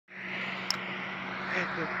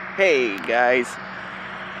Hey guys,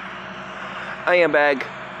 I am back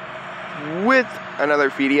with another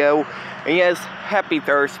video, and yes, happy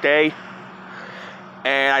Thursday.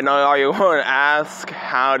 And I know all you want to ask,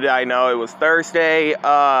 how did I know it was Thursday?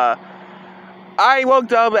 I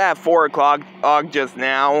woke up at 4 o'clock just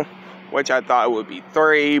now, which I thought it would be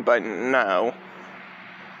 3, but no.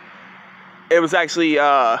 It was actually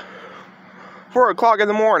 4 o'clock in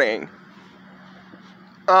the morning.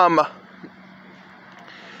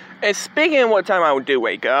 And speaking of what time I do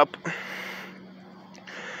wake up,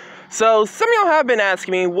 so some of y'all have been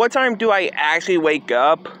asking me, what time do I actually wake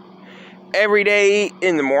up every day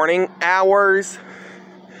in the morning hours?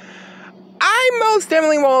 I most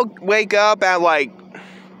definitely won't wake up at like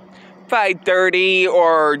 5:30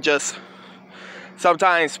 or just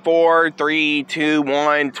sometimes 4, 3, 2,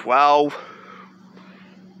 1, 12.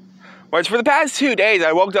 Which for the past 2 days,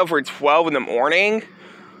 I woke up for 12 in the morning.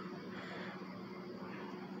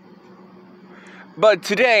 But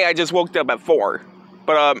today, I just woke up at 4.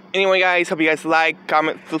 But anyway, guys, hope you guys like,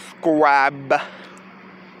 comment, subscribe.